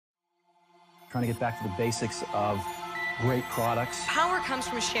trying to get back to the basics of great products. Power comes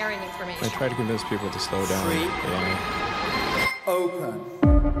from sharing information. I try to convince people to slow down. Free. Open.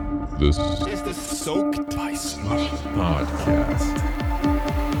 This is the Soaked by Slush podcast.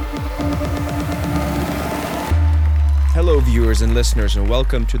 Hello, viewers and listeners, and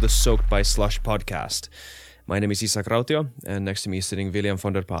welcome to the Soaked by Slush podcast. My name is Isak Rautio, and next to me is sitting William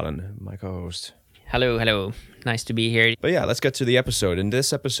von der Palen, my co-host. Hello. Nice to be here. But yeah, let's get to the episode. In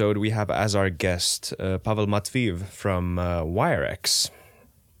this episode, we have as our guest Pavel Matviev from WireX.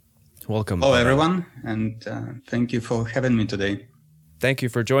 Welcome. Hello, everyone, and thank you for having me today. Thank you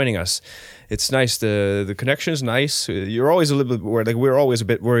for joining us. It's nice. The connection is nice. You're always a little bit worried. Like, we're always a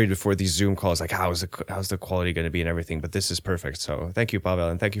bit worried before these Zoom calls. Like, how's the quality going to be and everything? But this is perfect. So thank you, Pavel,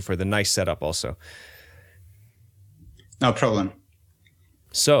 and thank you for the nice setup also. No problem.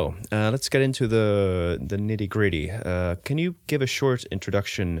 So let's get into the nitty gritty. Can you give a short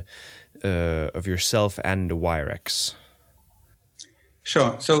introduction of yourself and WireX?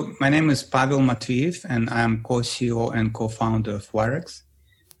 Sure. So my name is Pavel Matviev, and I'm co-CEO and co-founder of WireX.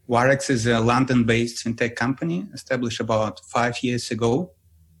 WireX is a London-based fintech company established about 5 years ago.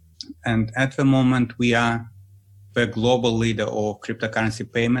 And at the moment, we are the global leader of cryptocurrency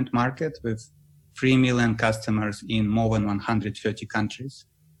payment market with 3 million customers in more than 130 countries.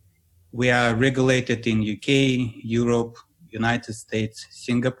 We are regulated in UK, Europe, United States,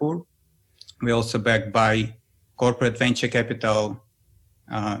 Singapore. We're also backed by corporate venture capital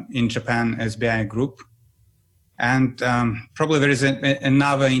in Japan, SBI Group. And probably there is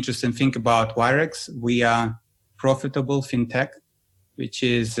another interesting thing about WireX. We are profitable fintech, which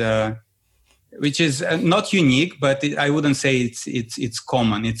is not unique, but I wouldn't say it's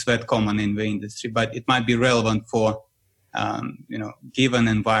common. It's that common in the industry, but it might be relevant for given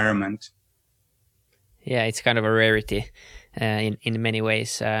environment. Yeah, it's kind of a rarity in many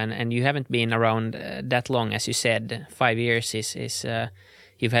ways, and you haven't been around that long, as you said. 5 years is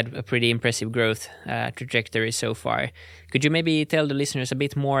you've had a pretty impressive growth trajectory so far. Could you maybe tell the listeners a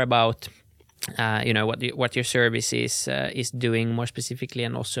bit more about what your service is doing more specifically,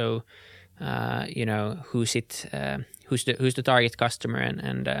 and also who's the target customer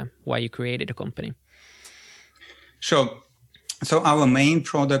and why you created the company? Sure. So our main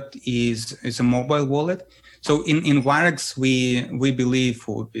product is a mobile wallet. So in WireX, we believe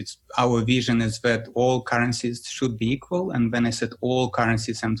our vision is that all currencies should be equal. And when I said all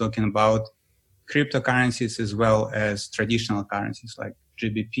currencies, I'm talking about cryptocurrencies as well as traditional currencies like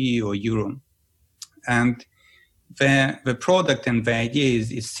GBP or Euro. And the product and the idea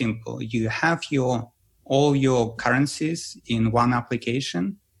is simple. You have all your currencies in one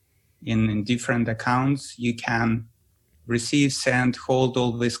application, in different accounts. You can receive, send, hold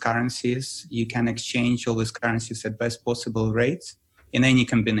all these currencies. You can exchange all these currencies at best possible rates in any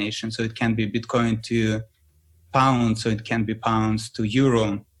combination. So it can be Bitcoin to pounds, so it can be pounds to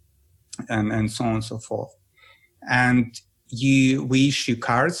euro, and so on and so forth. And we issue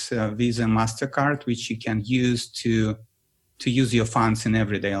cards, Visa, MasterCard, which you can use to use your funds in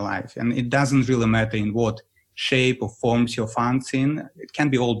everyday life. And it doesn't really matter in what shape or forms your funds in. It can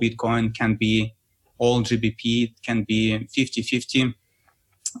be all Bitcoin, can be all GBP, it can be 50-50.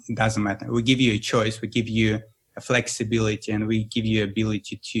 It doesn't matter. We give you a choice. We give you a flexibility, and we give you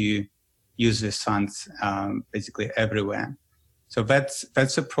ability to use these funds basically everywhere. So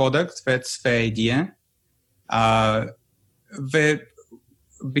that's a product. That's the idea.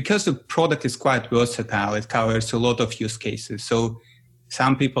 Because the product is quite versatile, it covers a lot of use cases. So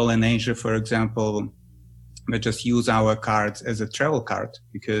some people in Asia, for example, they just use our cards as a travel card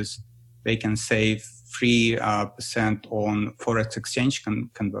because they can save 3% on forex exchange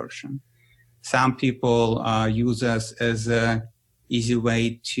conversion. Some people use us as an easy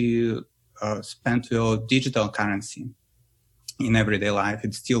way to spend your digital currency in everyday life.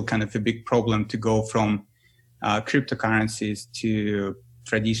 It's still kind of a big problem to go from cryptocurrencies to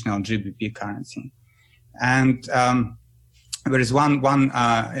traditional GBP currency. And there is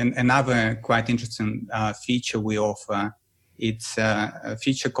another quite interesting feature we offer. It's a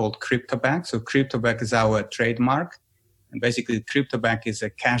feature called CryptoBack. So CryptoBack is our trademark. And basically, CryptoBack is a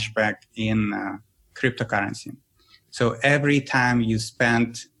cashback in cryptocurrency. So every time you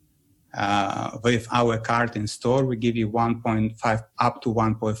spend with our card in store, we give you 1.5 up to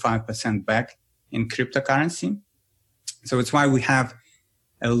 1.5% back in cryptocurrency. So it's why we have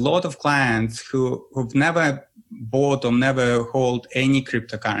a lot of clients who've never bought or never hold any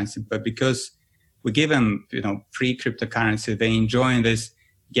cryptocurrency, but because we give them, free cryptocurrency, they enjoy this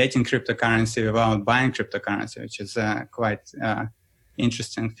getting cryptocurrency without buying cryptocurrency, which is a quite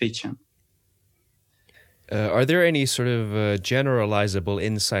interesting feature. Are there any sort of generalizable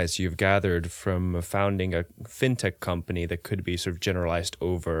insights you've gathered from founding a fintech company that could be sort of generalized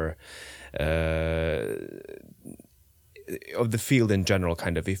over of the field in general?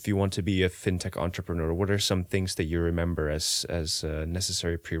 Kind of, if you want to be a fintech entrepreneur, what are some things that you remember as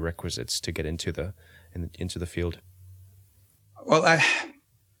necessary prerequisites to get into the field? Well,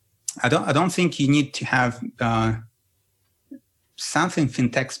 I don't think you need to have something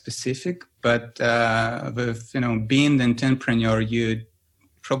fintech specific, but with being an entrepreneur, you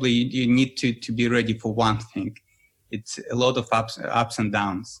need to be ready for one thing. It's a lot of ups and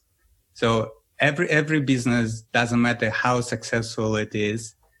downs. So every business, doesn't matter how successful it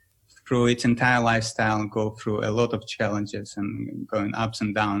is, through its entire lifestyle, go through a lot of challenges and going ups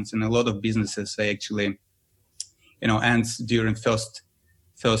and downs. And a lot of businesses, they actually ends during first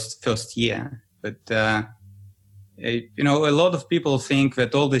year. But a lot of people think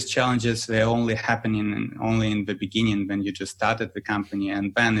that all these challenges, they're only happening only in the beginning when you just started the company,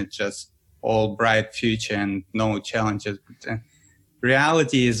 and then it's just all bright future and no challenges. But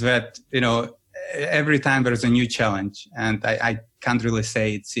reality is that every time there's a new challenge, and I can't really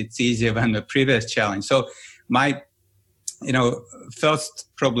say it's easier than the previous challenge. So my first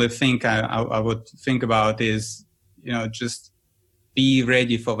probably thing I would think about is just be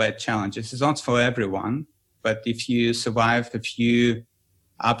ready for that challenge. It's not for everyone, but if you survive a few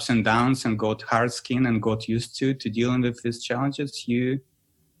ups and downs and got hard skin and got used to dealing with these challenges, you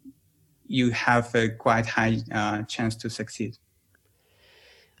have a quite high chance to succeed.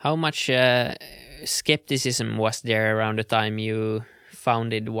 How much skepticism was there around the time you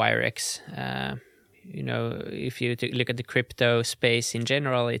founded Wirex? If you look at the crypto space in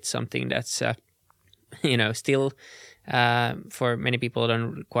general, it's something that's still for many people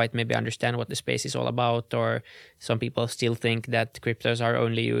don't quite maybe understand what the space is all about, or some people still think that cryptos are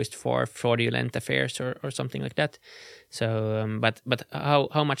only used for fraudulent affairs or something like that. So, but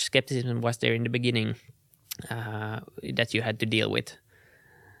how much skepticism was there in the beginning that you had to deal with?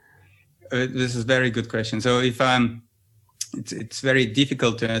 This is a very good question. So if it's very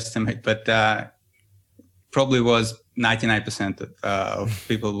difficult to estimate, but probably was 99% of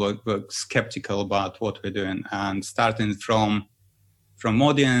people were skeptical about what we're doing, and starting from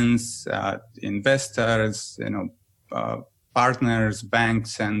audience, investors, partners,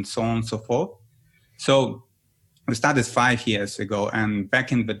 banks, and so on and so forth. So we started 5 years ago, and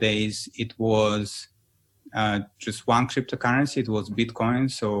back in the days, it was just one cryptocurrency. It was Bitcoin.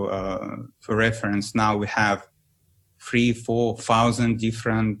 So for reference, now we have 3,000-4,000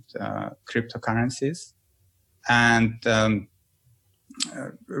 different cryptocurrencies. And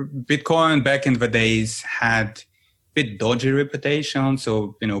Bitcoin back in the days had a bit dodgy reputation.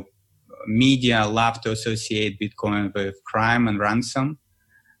 So, media love to associate Bitcoin with crime and ransom.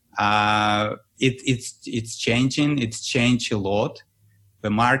 It's changing. It's changed a lot. The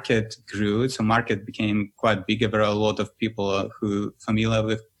market grew. So market became quite big. There are a lot of people who are familiar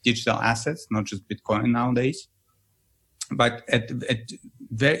with digital assets, not just Bitcoin nowadays. But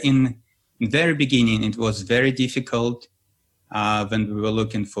in the very beginning, it was very difficult when we were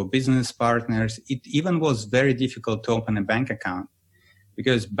looking for business partners. It even was very difficult to open a bank account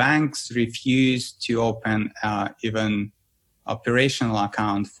because banks refused to open even operational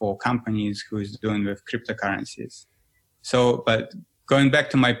account for companies who is doing with cryptocurrencies. So, but going back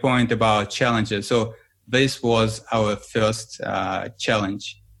to my point about challenges, so this was our first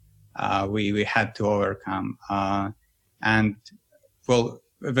challenge we had to overcome. And well,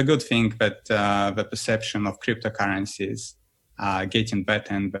 the good thing that the perception of cryptocurrencies getting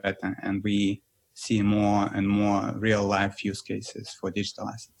better and better, and we see more and more real life use cases for digital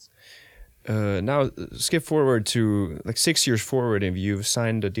assets. Now, skip forward to like 6 years forward, and you've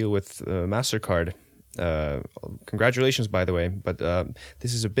signed a deal with MasterCard. Congratulations, by the way. But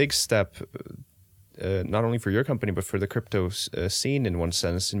this is a big step, not only for your company, but for the crypto scene in one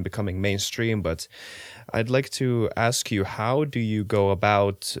sense, in becoming mainstream. But I'd like to ask you, how do you go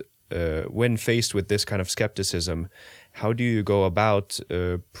about, when faced with this kind of skepticism, how do you go about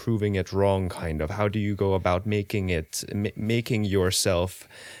proving it wrong, kind of? How do you go about making yourself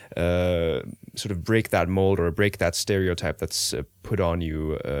sort of break that mold or break that stereotype that's put on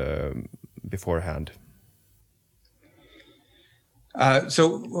you beforehand?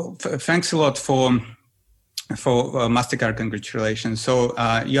 Thanks a lot for MasterCard. Congratulations. So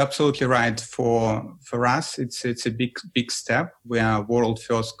you're absolutely right. For us, it's a big step. We are a world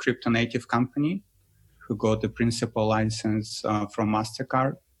first crypto native company who got the principal license from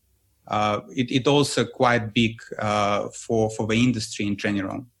MasterCard. It also quite big for the industry in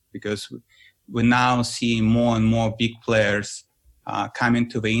general, because we now see more and more big players coming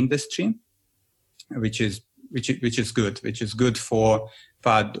to the industry. which is good, which is good for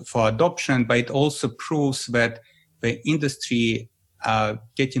adoption, but it also proves that the industry are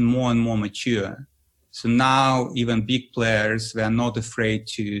getting more and more mature. So now even big players, they are not afraid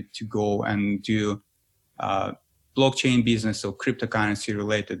to go and do blockchain business or cryptocurrency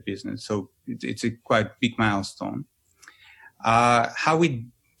related business. So it's a quite big milestone. How we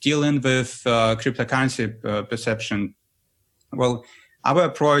dealing with cryptocurrency perception? Well, our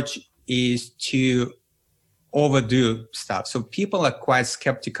approach is to overdo stuff. So people are quite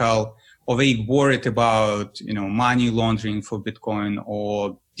skeptical, or they worried about, money laundering for Bitcoin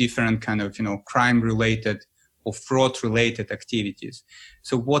or different kind of, crime related or fraud related activities.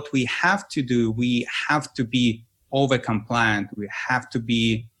 So what we have to do, we have to be over compliant. We have to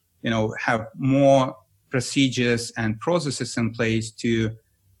be, have more procedures and processes in place to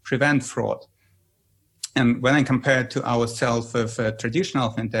prevent fraud. And when I compare to ourselves with traditional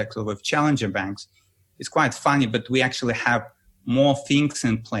fintechs or with challenger banks, it's quite funny, but we actually have more things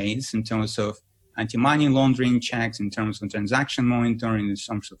in place in terms of anti-money laundering checks, in terms of transaction monitoring, in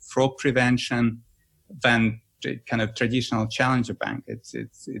terms of fraud prevention than the kind of traditional challenger bank.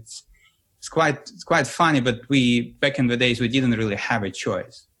 It's quite funny, but back in the days, we didn't really have a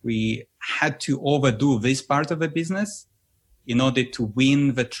choice. We had to overdo this part of the business in order to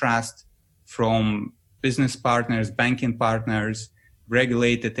win the trust from business partners, banking partners,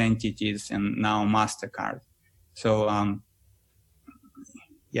 regulated entities, and now MasterCard. So,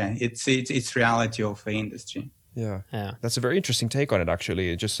 it's reality of the industry. Yeah, that's a very interesting take on it.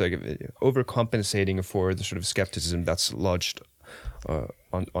 Actually, just like overcompensating for the sort of skepticism that's lodged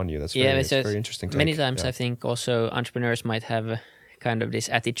on you. That's very interesting take. Many times I think also entrepreneurs might have kind of this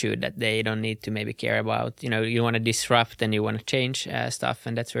attitude that they don't need to maybe care about. You want to disrupt and you want to change stuff,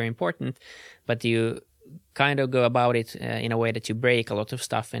 and that's very important. But you kind of go about it in a way that you break a lot of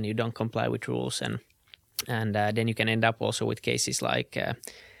stuff and you don't comply with rules, and then you can end up also with cases like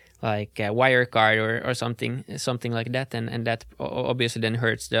Wirecard or something like that, and that obviously then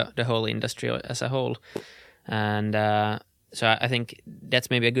hurts the whole industry as a whole. And so I think that's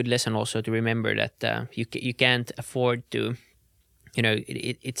maybe a good lesson also to remember that you can't afford to,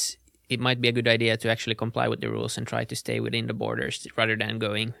 it might be a good idea to actually comply with the rules and try to stay within the borders rather than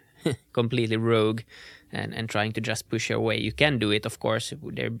going completely rogue and trying to just push your way. You can do it, of course.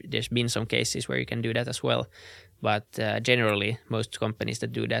 There's been some cases where you can do that as well, but generally most companies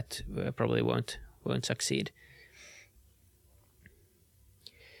that do that probably won't succeed.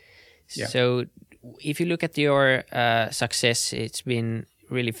 Yeah. So if you look at your success, it's been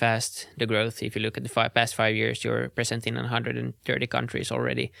really fast, the growth. If you look at the past 5 years, you're present in 130 countries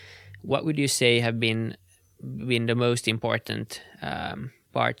already. What would you say have been the most important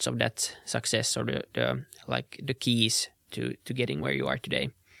parts of that success, or the keys to getting where you are today?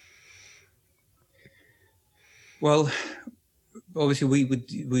 Well, obviously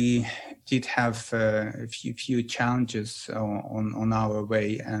we did have a few challenges on our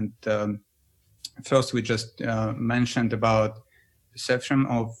way, and first we just mentioned about perception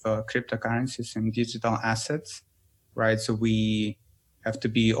of cryptocurrencies and digital assets, right? So we have to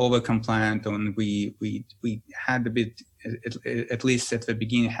be over compliant, and we had a bit, at least at the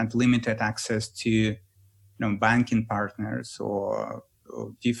beginning, had limited access to banking partners or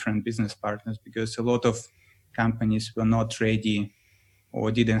different business partners, because a lot of companies were not ready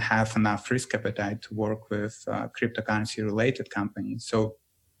or didn't have enough risk appetite to work with cryptocurrency related companies. So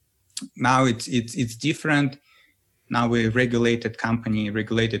now it's different. Now we're a regulated company,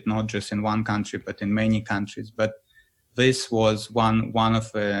 regulated not just in one country but in many countries. But this was one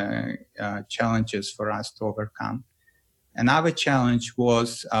of the challenges for us to overcome. Another challenge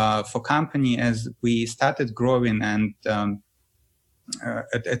was for company, as we started growing, and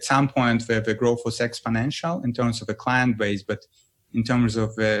at some point the growth was exponential in terms of the client base, but in terms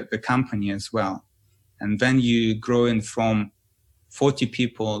of the company as well. And then you growing from 40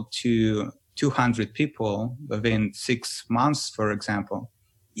 people to 200 people within 6 months, for example,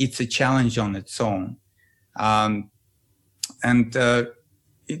 it's a challenge on its own.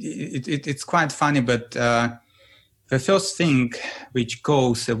 It's quite funny, but the first thing which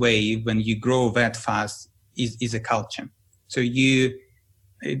goes away when you grow that fast is a culture. So you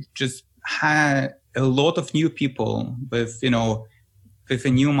just had a lot of new people with a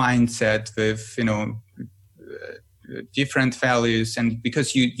new mindset, with different values, and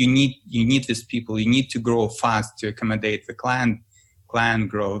because you need these people, you need to grow fast to accommodate the client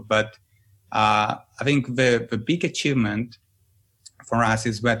growth. But I think the big achievement for us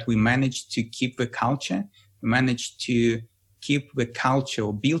is that we managed to keep the culture. We managed to keep the culture,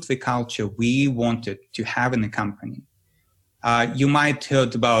 or build the culture we wanted to have in the company. You might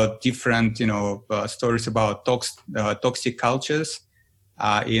heard about different, stories about toxic cultures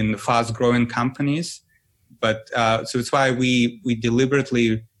in fast-growing companies. But so it's why we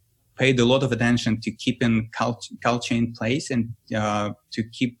deliberately paid a lot of attention to keeping culture in place and to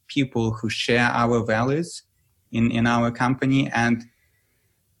keep people who share our values in our company. And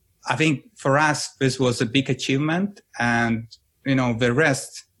I think for us, this was a big achievement. And, the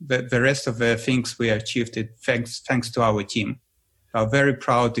rest of the things we achieved, thanks to our team. I'm very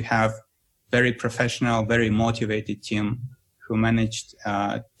proud to have very professional, very motivated team who managed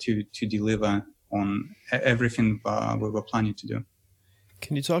to deliver on everything we were planning to do.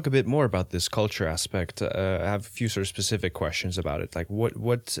 Can you talk a bit more about this culture aspect? I have a few sort of specific questions about it. Like,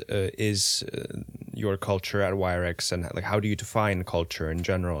 what is your culture at Wirex, and like how do you define culture in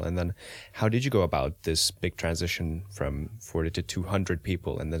general? And then, how did you go about this big transition from 40 to 200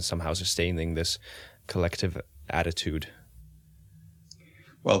 people, and then somehow sustaining this collective attitude?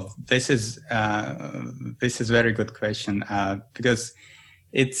 Well, this is a very good question because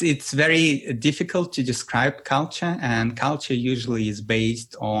it's very difficult to describe culture, and culture usually is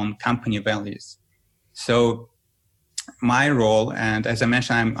based on company values. So my role, and as I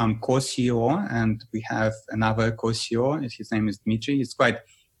mentioned, I'm co-CEO, and we have another co-CEO. His name is Dmitry. It's quite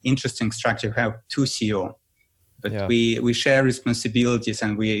interesting structure. We have two CEO, but we share responsibilities,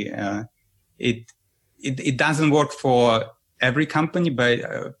 and it doesn't work for every company, but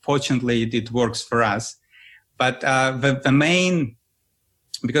fortunately it works for us. But the main,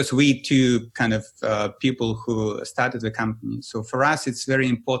 because we two kind of people who started the company. So for us, it's very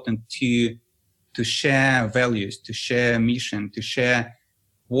important to share values, to share mission, to share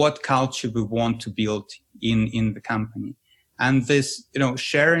what culture we want to build in the company. And this,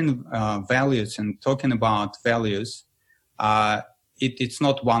 sharing values and talking about values, it's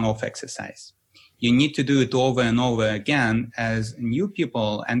not one-off exercise. You need to do it over and over again as new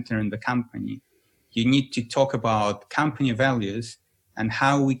people enter in the company. You need to talk about company values and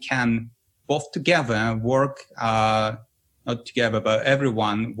how we can both together work, not together, but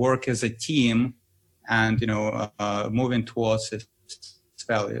everyone work as a team and, moving towards its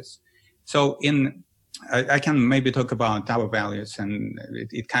values. So I can maybe talk about our values, and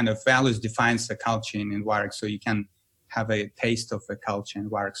it kind of values defines the culture in Wirex, so you can have a taste of the culture in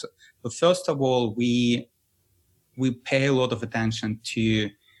Wirex. But first of all, we pay a lot of attention to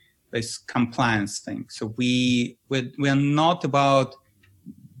this compliance thing. So we are not about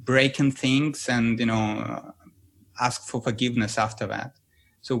breaking things and ask for forgiveness after that.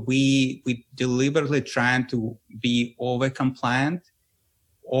 So we deliberately trying to be over compliant,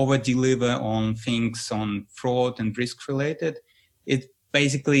 over deliver on things on fraud and risk related. It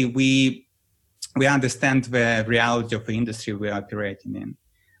basically we understand the reality of the industry we are operating in.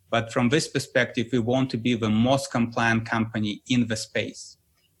 But from this perspective, we want to be the most compliant company in the space.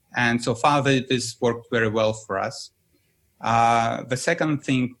 And so far, this worked very well for us. The second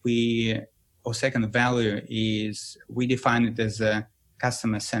thing second value is we define it as a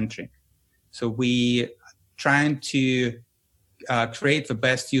customer-centric. So we trying to create the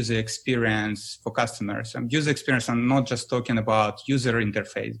best user experience for customers. And user experience, I'm not just talking about user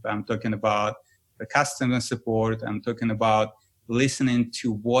interface, but I'm talking about the customer support. I'm talking about listening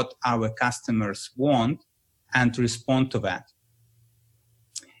to what our customers want and respond to that.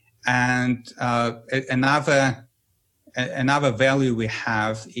 And another value we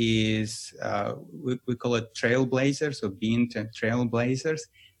have is we call it trailblazers, or being trailblazers.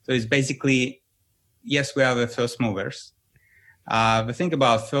 So it's basically, yes, we are the first movers. The thing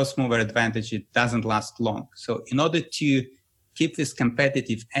about first mover advantage, it doesn't last long. So in order to keep this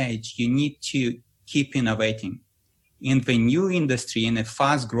competitive edge, you need to keep innovating. In the new industry, in a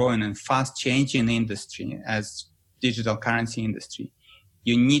fast-growing and fast-changing industry as digital currency industry,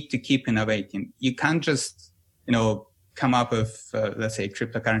 you need to keep innovating. You can't just, come up with, let's say,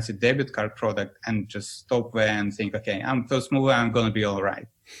 cryptocurrency debit card product and just stop there and think, okay, I'm first mover, I'm going to be all right.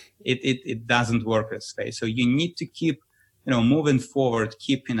 It doesn't work this way. So you need to keep, moving forward,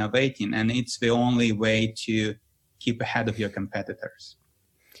 keep innovating, and it's the only way to keep ahead of your competitors.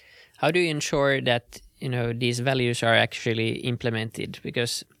 How do you ensure that, these values are actually implemented?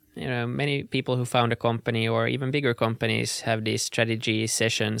 Because, many people who found a company or even bigger companies have these strategy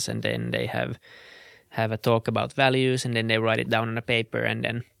sessions, and then they have a talk about values, and then they write it down on a paper, and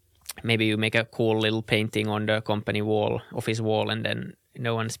then maybe you make a cool little painting on the company wall, office wall, and then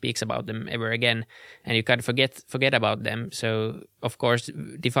no one speaks about them ever again, and you kind of forget about them. So of course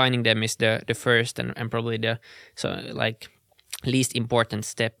defining them is the first and probably the least important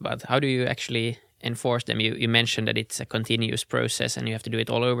step. But how do you actually enforce them? You mentioned that it's a continuous process and you have to do it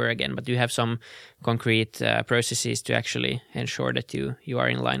all over again, but do you have some concrete processes to actually ensure that you are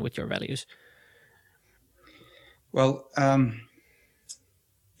in line with your values? Well,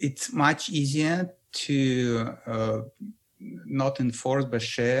 it's much easier to not enforce but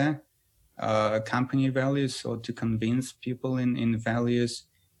share company values, or to convince people in values,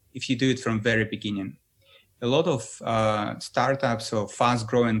 if you do it from very beginning. A lot of startups or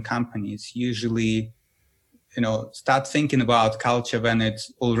fast-growing companies usually, start thinking about culture when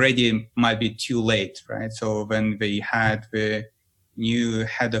it's already might be too late, right? So when they had the new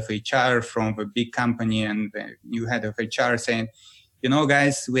head of HR from the big company and the new head of HR saying,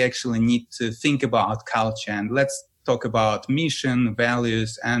 guys, we actually need to think about culture and let's talk about mission,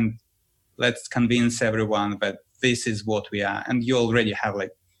 values, and let's convince everyone that this is what we are. And you already have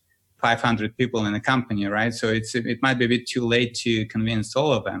like 500 people in a company, right? So it might be a bit too late to convince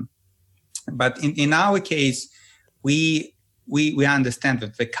all of them. But in our case, we understand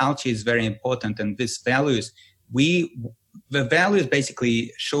that the culture is very important, and these values, the values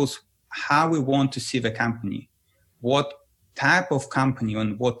basically shows how we want to see the company, what type of company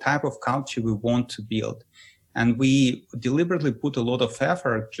and what type of culture we want to build. And we deliberately put a lot of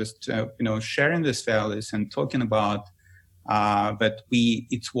effort just, sharing these values and talking about that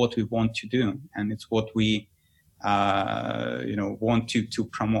it's what we want to do, and it's what we, want to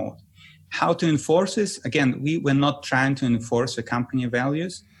promote. How to enforce this? Again, we're not trying to enforce the company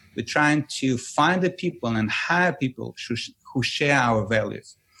values. We're trying to find the people and hire people who share our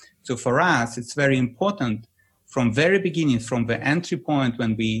values. So for us, it's very important from very beginning, from the entry point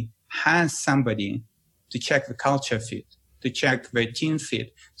when we hire somebody, to check the culture fit, to check the team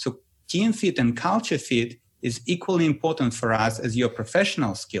fit. So team fit and culture fit is equally important for us as your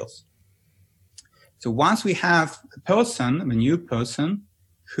professional skills. So once we have a new person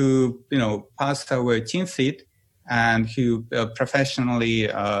who, passed our team fit and who professionally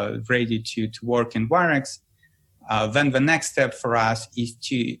ready to work in Wirex, then the next step for us is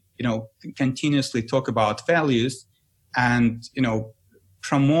to, continuously talk about values and,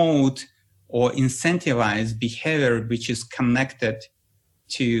 promote or incentivize behavior which is connected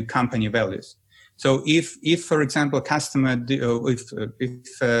to company values. So if for example,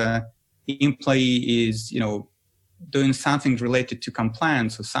 if employee is, doing something related to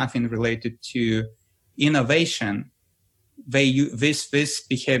compliance or something related to innovation, this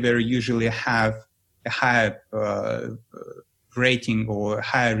behavior usually have a higher rating or a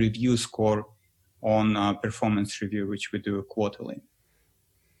higher review score on performance review, which we do quarterly.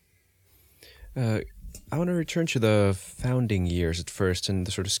 I want to return to the founding years at first and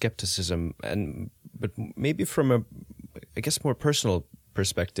the sort of skepticism, but maybe from a, I guess, more personal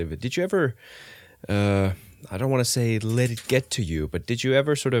perspective. Did you ever, I don't want to say let it get to you, but did you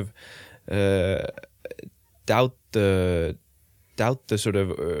ever sort of doubt the sort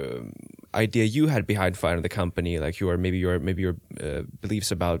of idea you had behind founding the company, like your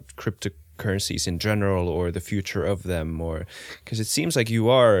beliefs about cryptocurrencies in general or the future of them, or because it seems like you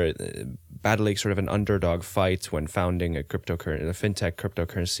are battling sort of an underdog fight when founding a fintech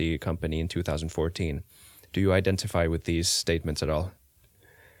cryptocurrency company in 2014. Do you identify with these statements at all?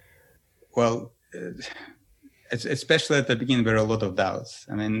 Well, especially at the beginning, there are a lot of doubts.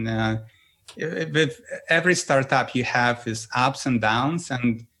 I mean, with every startup, you have these ups and downs,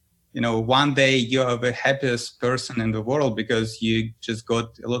 and one day you are the happiest person in the world because you just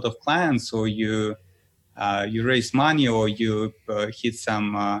got a lot of clients, or you raise money, or you hit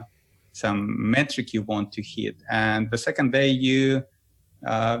some metric you want to hit, and the second day you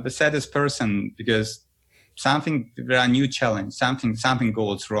the saddest person because there are new challenge, something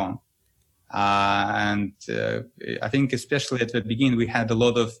goes wrong, and I think especially at the beginning we had a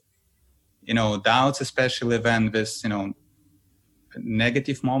lot of doubts, especially when this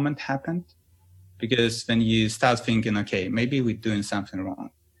negative moment happened, because then you start thinking, okay, maybe we're doing something wrong,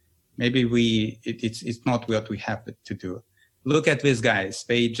 maybe it's not what we have to do. Look at these guys,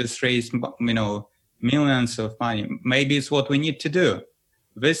 they just raised millions of money, maybe it's what we need to do,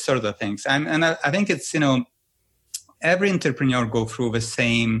 this sort of things. And I think it's every entrepreneur go through the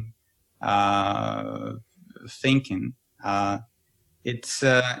same thinking. It's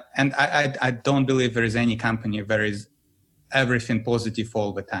and I don't believe there is any company where is everything positive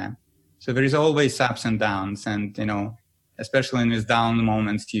all the time. So there is always ups and downs, and especially in these down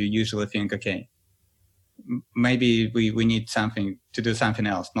moments, you usually think, okay, maybe we need to do something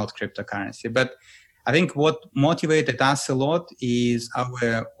else, not cryptocurrency. But I think what motivated us a lot is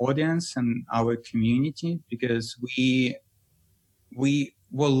our audience and our community, because we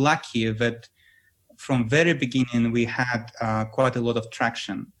were lucky that from very beginning we had quite a lot of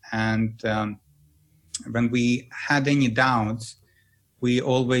traction, and when we had any doubts, we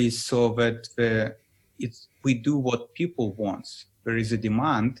always saw that we do what people want. There is a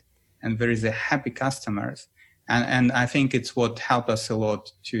demand and there is a happy customers. And I think it's what helped us a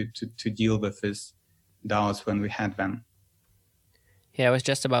lot to deal with these doubts when we had them. Yeah, I was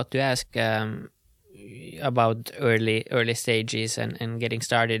just about to ask about early stages and getting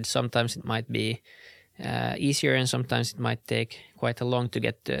started. Sometimes it might be easier, and sometimes it might take quite a long to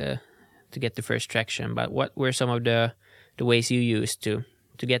get the first traction. But what were some of the ways you used to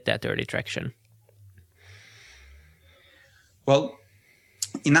get that early traction? Well,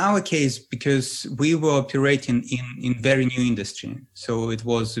 in our case, because we were operating in very new industry, so it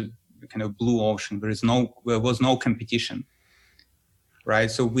was a kind of blue ocean. There was no competition,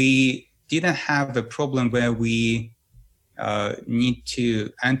 right? So we didn't have a problem where we need to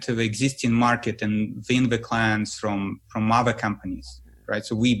enter the existing market and win the clients from other companies, right?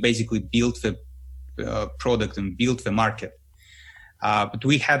 So we basically built the product and built the market. But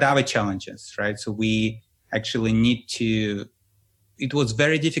we had other challenges, right? So we actually need to, it was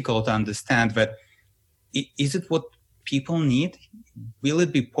very difficult to understand that, is it what people need? Will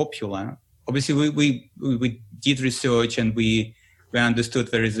it be popular? Obviously, we did research and we understood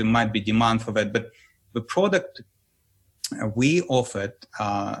there might be demand for that, but the product we offered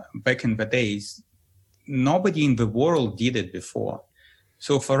back in the days, nobody in the world did it before.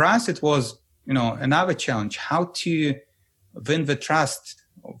 So for us, it was, another challenge, how to win the trust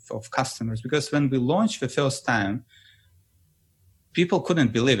of customers. Because when we launched the first time, people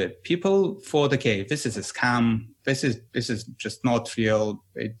couldn't believe it. People thought, okay, this is a scam. This is just not real.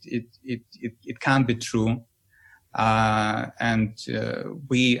 It can't be true.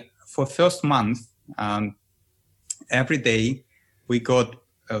 We, for first month, every day we got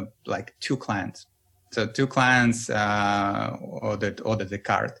like 2 clients. So 2 clients ordered the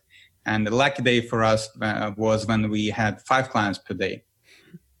card. And the lucky day for us was when we had 5 clients per day.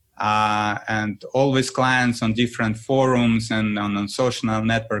 And all these clients on different forums and on social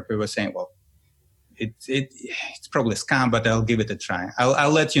network, we were saying, well, it's probably a scam, but I'll give it a try.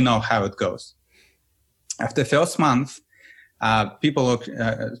 I'll let you know how it goes. After first month, people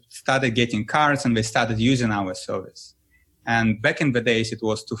started getting cards and they started using our service. And back in the days, it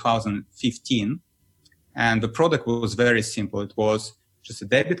was 2015. And the product was very simple. It was just a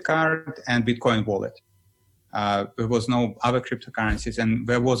debit card and Bitcoin wallet. There was no other cryptocurrencies, and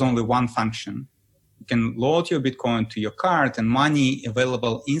there was only one function. You can load your Bitcoin to your card and money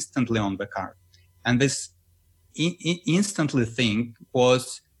available instantly on the card. And this instantly thing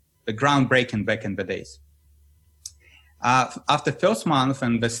was the groundbreaking back in the days. After first month,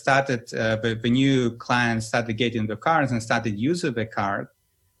 and the new clients started getting the cards and started using the card,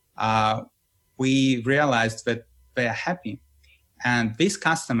 we realized that they are happy. And these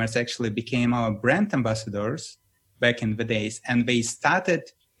customers actually became our brand ambassadors back in the days. And they started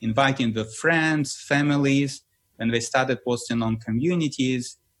inviting their friends, families, and they started posting on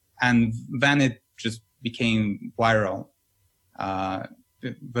communities. And then it just became viral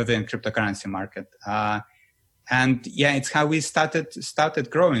within cryptocurrency market. It's how we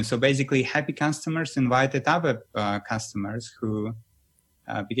started growing. So basically, happy customers invited other customers who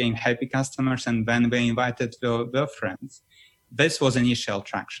became happy customers, and then they invited their friends. This was initial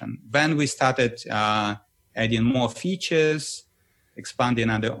traction. Then we started adding more features, expanding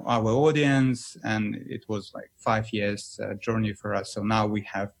our audience, and it was like 5 years journey for us. So now we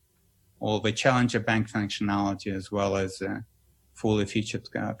have all the Challenger Bank functionality as well as fully featured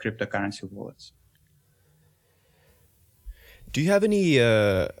cryptocurrency wallets. Do you have any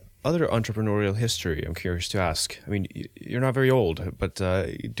other entrepreneurial history? I'm curious to ask. I mean, you're not very old, but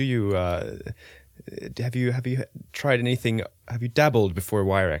do you? Have you tried anything? Have you dabbled before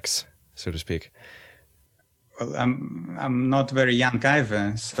Wirex, so to speak? Well, I'm not very young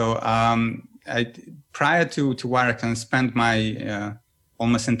either. So prior to Wirex, I spent my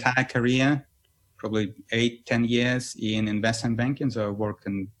almost entire career, probably 8-10 years in investment banking. So I worked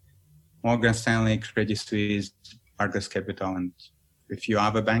in Morgan Stanley, Credit Suisse, Argus Capital, and a few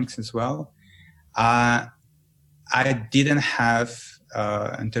other banks as well. I didn't have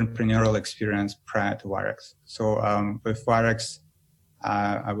entrepreneurial experience prior to Wirex. So with Wirex,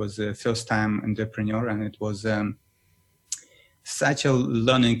 I was a first-time entrepreneur, and it was such a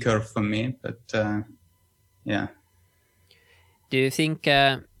learning curve for me. But yeah. Do you think,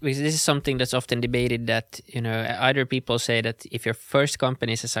 because this is something that's often debated, that, either people say that if your first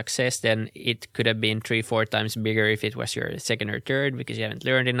company is a success, then it could have been 3-4 times bigger if it was your second or third because you haven't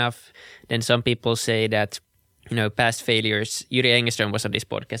learned enough. Then some people say that past failures. Yuri Engeström was on this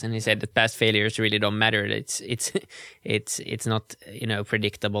podcast, and he said that past failures really don't matter. It's not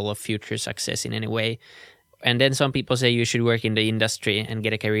predictable of future success in any way. And then some people say you should work in the industry and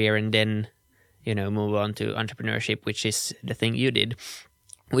get a career, and then move on to entrepreneurship, which is the thing you did,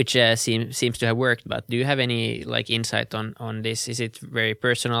 which seems to have worked. But do you have any insight on this? Is it very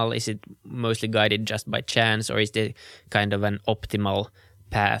personal? Is it mostly guided just by chance, or is there kind of an optimal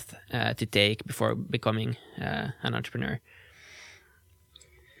path to take before becoming an entrepreneur?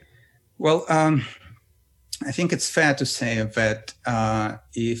 Well, I think it's fair to say that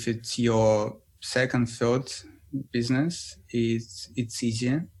if it's your second, third business, it's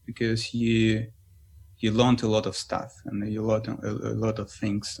easier because you learned a lot of stuff and you learned a lot of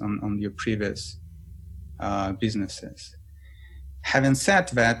things on your previous businesses. Having said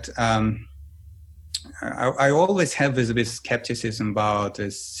that, I always have this skepticism about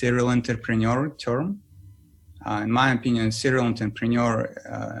a serial entrepreneur term. In my opinion, serial entrepreneur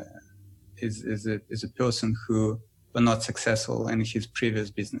is a person who was not successful in his previous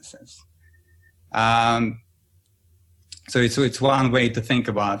businesses. So it's one way to think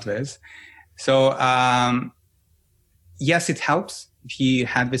about this. So yes, it helps if you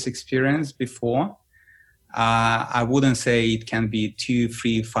had this experience before. I wouldn't say it can be 2,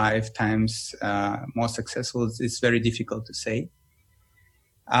 3, 5 times more successful. It's very difficult to say.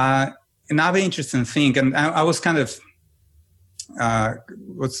 Another interesting thing, and I was kind of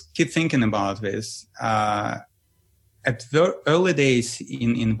keep thinking about this. At the early days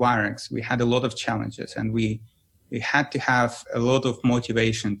in Wirex, we had a lot of challenges, and we had to have a lot of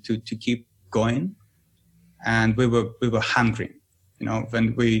motivation to keep going, and we were hungry.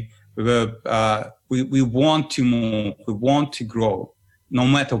 When we want to move, we want to grow, no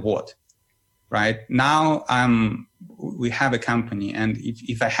matter what. Right now, we have a company, and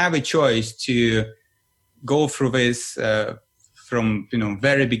if I have a choice to go through this from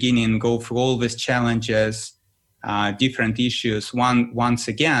very beginning, go through all these challenges, different issues once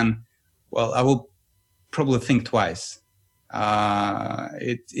again, well, I will probably think twice.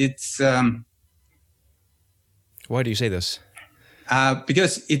 It's Why do you say this?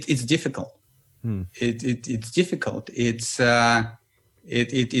 Because it's difficult. It's difficult. It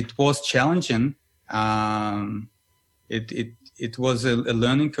was challenging. It was a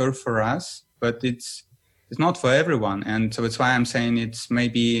learning curve for us, but it's not for everyone. And so it's why I'm saying it's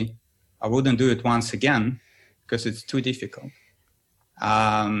maybe I wouldn't do it once again because it's too difficult.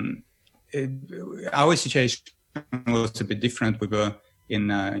 Our situation was a bit different. We were in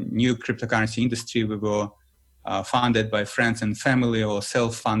a new cryptocurrency industry. We were funded by friends and family or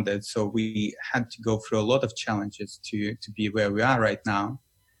self-funded. So we had to go through a lot of challenges to be where we are right now.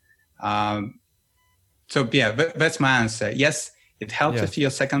 So yeah, that's my answer. Yes, it helps if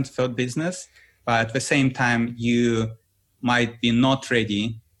you're second, third business, but at the same time, you might be not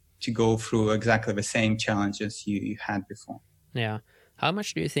ready to go through exactly the same challenges you had before. Yeah. How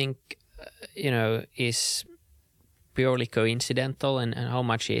much do you think, is purely coincidental, and how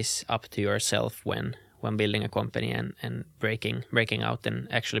much is up to yourself when building a company and breaking out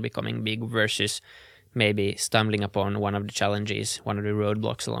and actually becoming big versus maybe stumbling upon one of the challenges, one of the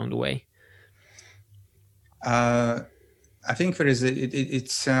roadblocks along the way? I think there is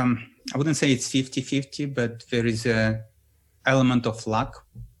it's I wouldn't say it's 50-50, but there is a element of luck.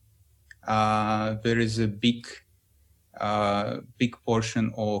 There is a big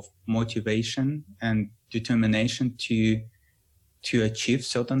portion of motivation and determination to achieve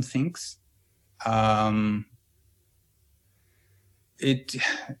certain things.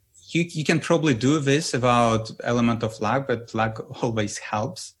 You can probably do this without element of luck, but luck always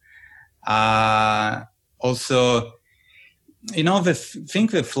helps. Also, the thing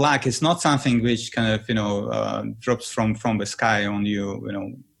with luck is not something which kind of drops from the sky on you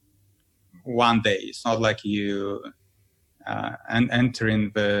one day. It's not like you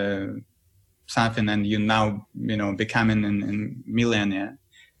entering the something and you now becoming a millionaire.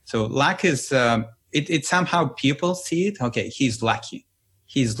 So luck is it somehow people see it. Okay, he's lucky.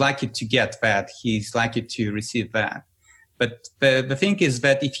 He's lucky to get that. He's lucky to receive that. But the thing is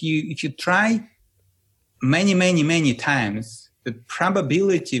that if you try many times, the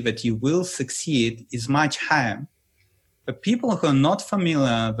probability that you will succeed is much higher. But people who are not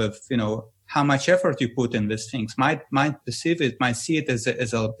familiar with how much effort you put in these things might perceive it, might see it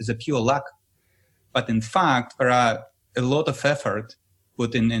as a pure luck. But in fact, there are a lot of effort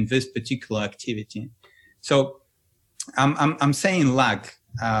put in this particular activity. So I'm saying luck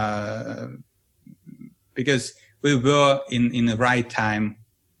because we were in the right time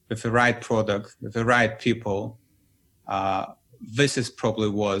with the right product, with the right people, this is probably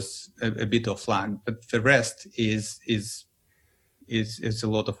was a bit of luck, but the rest is a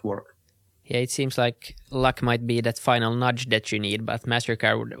lot of work. Yeah, it seems like luck might be that final nudge that you need, but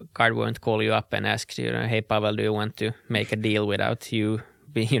MasterCard won't call you up and ask you, hey, Pavel, do you want to make a deal without you,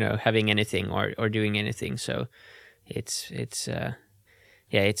 having anything or doing anything? So it's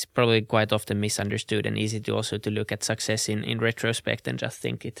probably quite often misunderstood and easy to also to look at success in retrospect and just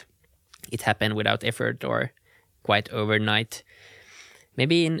think it happened without effort or quite overnight.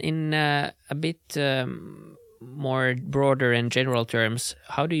 Maybe in a bit more broader and general terms,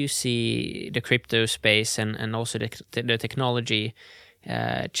 how do you see the crypto space and also the technology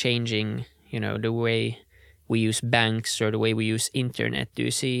changing, the way we use banks or the way we use internet? Do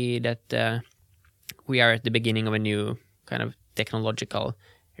you see that we are at the beginning of a new kind of technological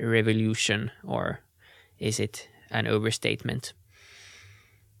revolution, or is it an overstatement?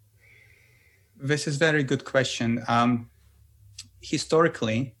 This is a very good question.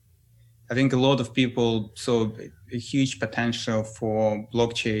 Historically, I think a lot of people saw a huge potential for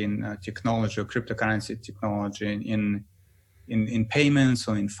blockchain technology or cryptocurrency technology in payments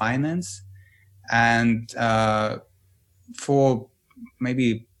or in finance. And for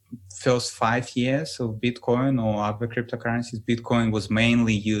maybe first 5 years of Bitcoin or other cryptocurrencies, Bitcoin was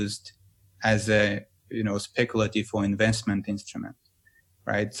mainly used as a speculative or investment instrument,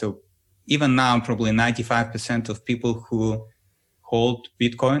 right? So even now, probably 95% of people who hold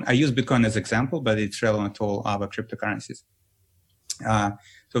Bitcoin, I use Bitcoin as an example, but it's relevant to all other cryptocurrencies.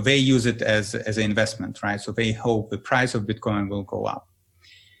 So they use it as an investment, right? So they hope the price of Bitcoin will go up.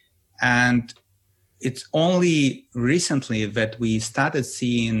 And it's only recently that we started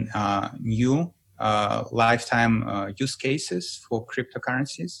seeing new lifetime use cases for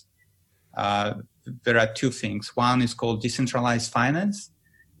cryptocurrencies. There are two things. One is called decentralized finance,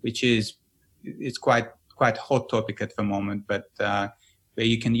 which it's quite hot topic at the moment, but where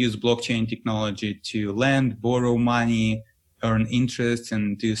you can use blockchain technology to lend, borrow money, earn interest,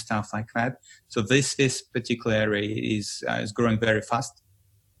 and do stuff like that. So this particular area is growing very fast.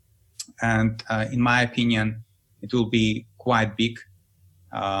 And in my opinion, it will be quite big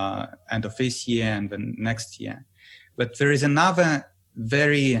end of this year and then next year. But there is another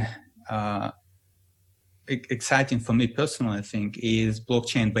very exciting for me personally, I think, is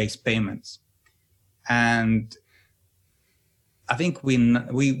blockchain-based payments. And I think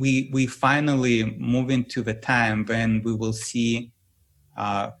we finally move into the time when we will see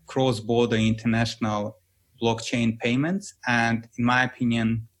cross-border international blockchain payments. And in my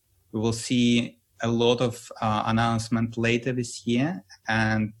opinion, we will see a lot of announcement later this year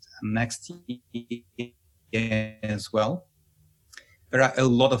and next year as well. There are a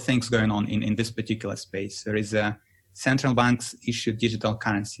lot of things going on in this particular space. There is a central banks issue digital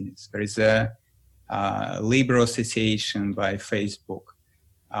currencies. There is a Libra Association by Facebook.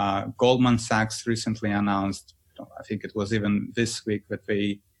 Goldman Sachs recently announced, I think it was even this week, that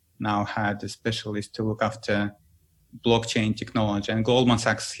they now had a specialist to look after blockchain technology. And Goldman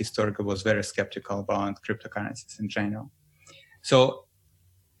Sachs historically was very skeptical about cryptocurrencies in general. So,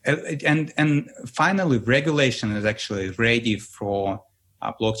 and finally, regulation is actually ready for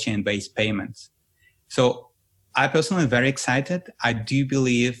blockchain-based payments. So I personally am very excited. I do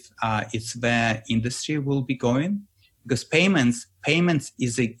believe it's where industry will be going, because payments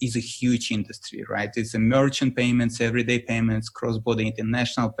is a huge industry, right? It's a merchant payments, everyday payments, cross-border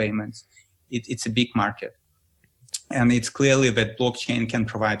international payments. It's a big market. And it's clearly that blockchain can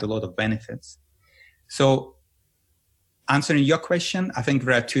provide a lot of benefits. So answering your question, I think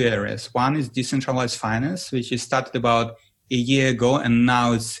there are two areas. One is decentralized finance, which is started about a year ago, and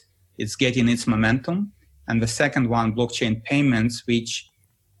now it's getting its momentum. And the second one, blockchain payments, which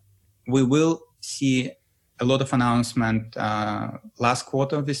we will see a lot of announcement last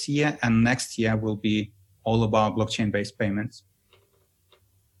quarter of this year, and next year will be all about blockchain-based payments.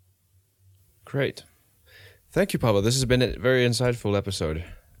 Great. Thank you, Pavel. This has been a very insightful episode.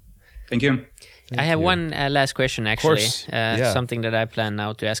 Thank you. I have one last question, actually. Yeah. Something that I plan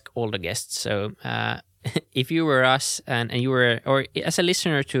now to ask all the guests. So if you were us and you were, or as a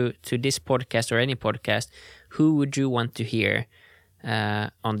listener to this podcast or any podcast, who would you want to hear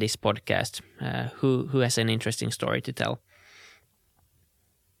on this podcast? Who has an interesting story to tell?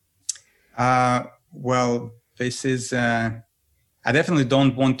 Well, this is... I definitely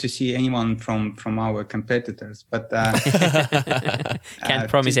don't want to see anyone from our competitors, but can't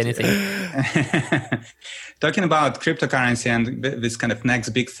promise anything. Talking about cryptocurrency and this kind of next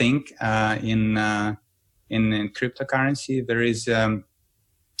big thing in cryptocurrency, there is. I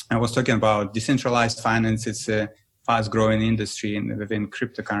was talking about decentralized finance. It's a fast-growing industry within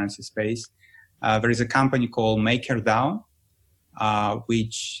cryptocurrency space. There is a company called MakerDAO,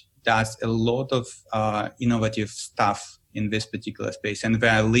 which does a lot of innovative stuff in this particular space, and they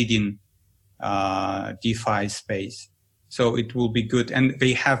are leading DeFi space. So it will be good, and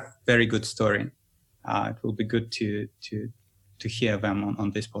they have very good story. It will be good to hear them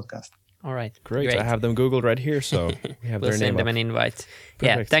on this podcast. All right, Great. I have them Googled right here, so we have we'll their name send them up. an invite. Perfect.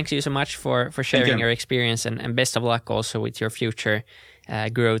 Yeah, thanks you so much for sharing you. your experience, and best of luck also with your future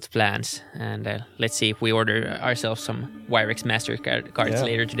growth plans. And let's see if we order ourselves some Wirex MasterCards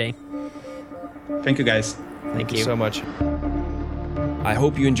later today. Thank you, guys. Thank you you so much. I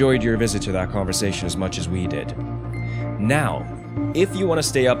hope you enjoyed your visit to that conversation as much as we did. Now, if you want to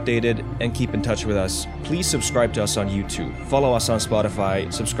stay updated and keep in touch with us, please subscribe to us on YouTube, follow us on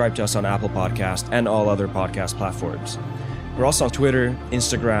Spotify, subscribe to us on Apple Podcast and all other podcast platforms. We're also on Twitter,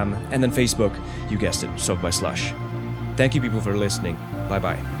 Instagram, and then Facebook. You guessed it, Soaked by Slush. Thank you people for listening.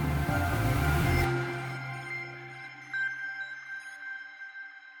 Bye-bye.